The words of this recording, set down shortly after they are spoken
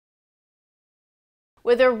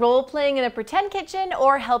Whether role-playing in a pretend kitchen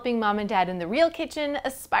or helping mom and dad in the real kitchen,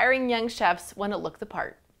 aspiring young chefs want to look the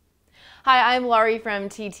part. Hi, I'm Laurie from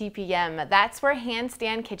TTPM. That's where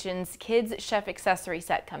Handstand Kitchen's Kids Chef Accessory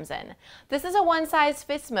set comes in. This is a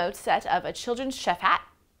one-size-fits-most set of a children's chef hat,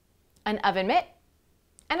 an oven mitt,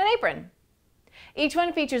 and an apron. Each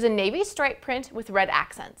one features a navy stripe print with red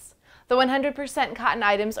accents. The 100% cotton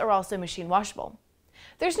items are also machine washable.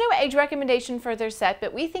 There's no age recommendation for their set,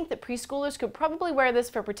 but we think that preschoolers could probably wear this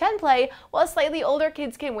for pretend play, while slightly older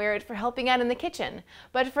kids can wear it for helping out in the kitchen.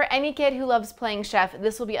 But for any kid who loves playing chef,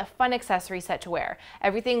 this will be a fun accessory set to wear.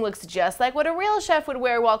 Everything looks just like what a real chef would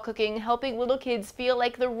wear while cooking, helping little kids feel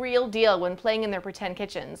like the real deal when playing in their pretend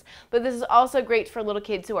kitchens. But this is also great for little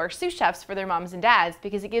kids who are sous chefs for their moms and dads,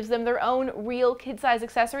 because it gives them their own real kid-size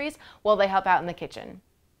accessories while they help out in the kitchen.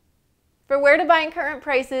 For where to buy and current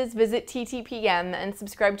prices, visit TTPM and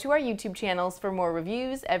subscribe to our YouTube channels for more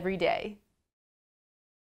reviews every day.